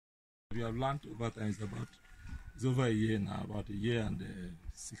We have learned over time, it's over a year now, about a year and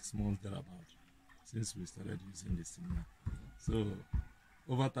 6 months thereabout, since we started using this thing now. So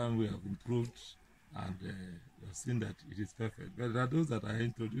over time we have improved, and we have seen that it is perfect. But there are those that I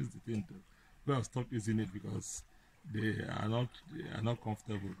introduced the thing to who have stopped using it because they are not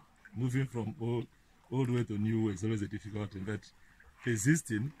comfortable. Moving from old way to new way is always a difficult thing. But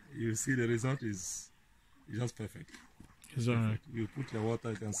persisting, you see the result is just perfect. It's all right. You put your water,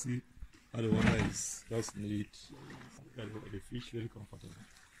 you can see how the water is just neat. The fish very comfortable.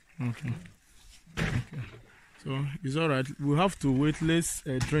 Okay. Okay. So it's all right. We have to wait. Let's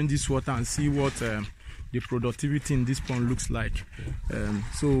drain this water and see what the productivity in this pond looks like.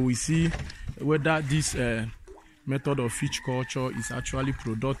 So we see whether this method of fish culture is actually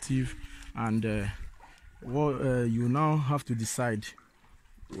productive, and what you now have to decide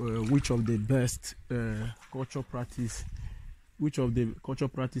which of the best culture practice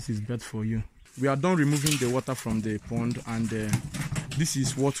is best for you. We are done removing the water from the pond, and this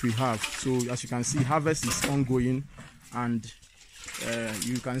is what we have. So as you can see, harvest is ongoing, and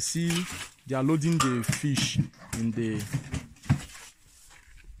you can see they are loading the fish in the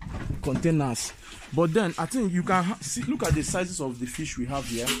containers. But then I think you can see, look at the sizes of the fish we have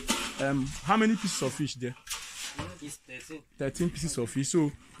here. How many pieces of fish there? It's 13. 13 pieces of fish.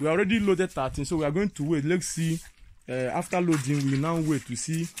 So we already loaded 13. So we are going to wait. Let's see. After loading, we now wait to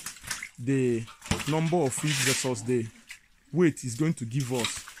see the number of fish versus the weight is going to give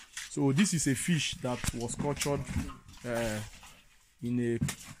us. So this is a fish that was cultured in a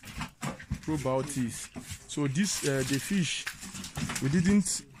probiotics. So this the fish, we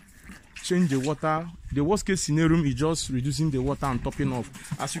didn't change the water. The worst case scenario is just reducing the water and topping off.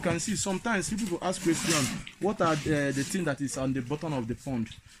 As you can see, sometimes people will ask questions, what are the thing that is on the bottom of the pond?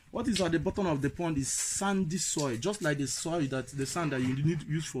 What is at the bottom of the pond is sandy soil, just like the soil that the sand that you need to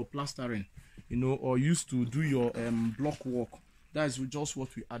use for plastering, you know, or used to do your block work. That is just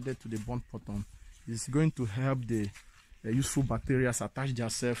what we added to the pond bottom. It's going to help the useful bacteria attach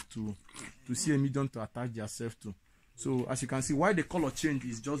themselves to see a medium to attach themselves to. So as you can see, why the color change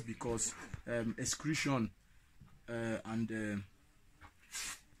is just because excretion and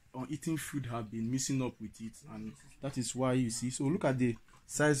eating food have been mixing up with it, and that is why you see. So look at the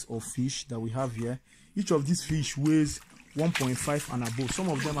size of fish that we have here. Each of these fish weighs 1.5 and above. Some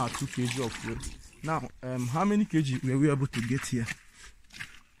of them are 2 kg of weight. Now, how many kg were we able to get here?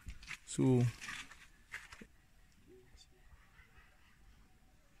 So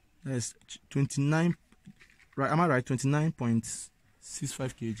that's 29. Right? Am I right?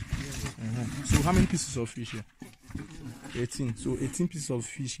 29.65 kg. So how many pieces of fish here? 18. So 18 pieces of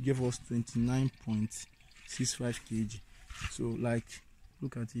fish gave us 29.65 kg. So like,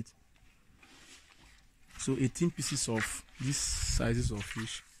 look at it. So 18 pieces of these sizes of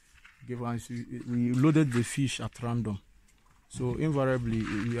fish gave us. We loaded the fish at random. So invariably,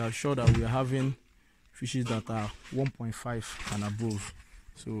 we are sure that we are having fishes that are 1.5 and above.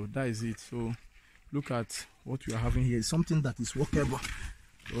 So that is it. So look at what we are having here. It's something that is workable.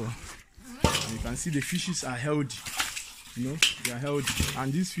 So you can see the fishes are healthy. You know, they are healthy,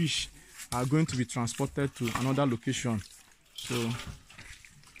 and these fish are going to be transported to another location. So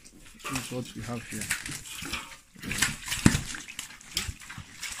this is what we have here.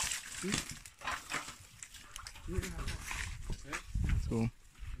 So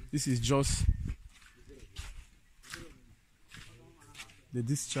this is just the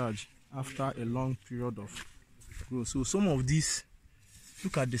discharge after a long period of growth. So some of these,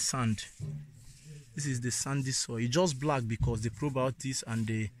 look at the sand. This is the sandy soil. It's just black because the probiotics and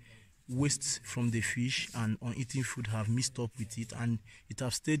the waste from the fish and uneaten food have mixed up with it, and it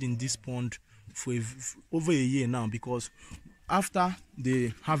has stayed in this pond for over a year now. Because after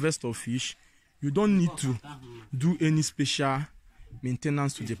the harvest of fish, you don't need to do any special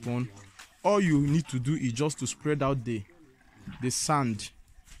maintenance to the pond. All you need to do is just to spread out the sand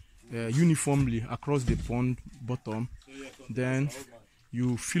uniformly across the pond bottom. Then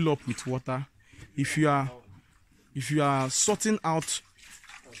you fill up with water. If you are sorting out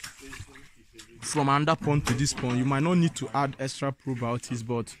from another pond to this pond, you might not need to add extra probiotics,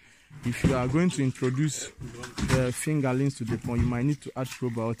 but if you are going to introduce the fingerlings to the pond, you might need to add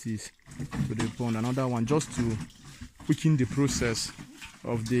probiotics to the pond, another one, just to quicken the process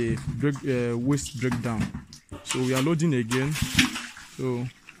of the waste breakdown. So we are loading again. So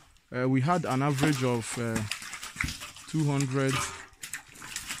we had an average of 200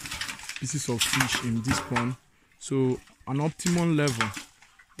 pieces of fish in this pond. So an optimum level,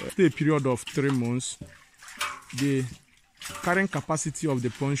 after a period of 3 months, the current capacity of the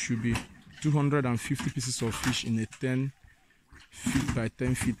pond should be 250 pieces of fish in a 10 feet by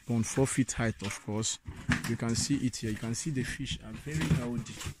 10 feet pond, 4 feet height, of course. You can see it here. You can see the fish are very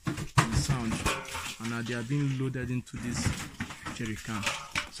healthy and sound, and they are being loaded into this jerry can.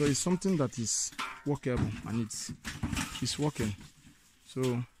 So it's something that is workable, and it's working.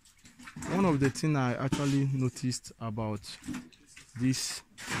 So one of the things I actually noticed about this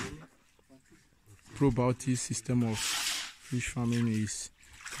probiotic system of fish farming is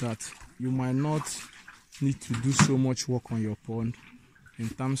that you might not need to do so much work on your pond in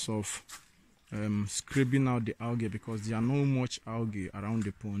terms of scraping out the algae, because there are no much algae around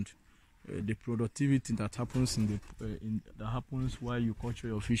the pond. The productivity that happens that happens while you culture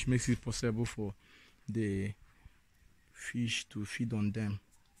your fish makes it possible for the fish to feed on them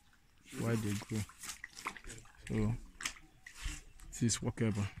while they grow. So this is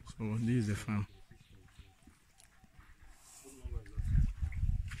workable. So this is the farm.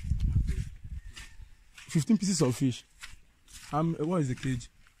 $15 pieces of fish. What is the cage?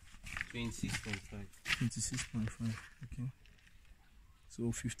 26.5. 26.5. Okay.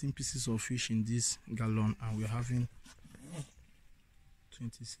 So 15 pieces of fish in this gallon, and we're having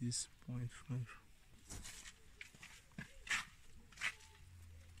 26.5.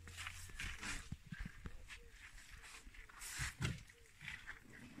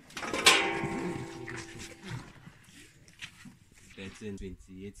 $13,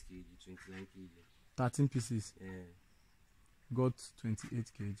 28 kg, 29 kg. 13 pieces. Yeah. Got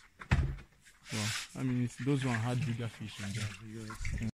 28 kg. Wow. I mean, those one had bigger fish than that.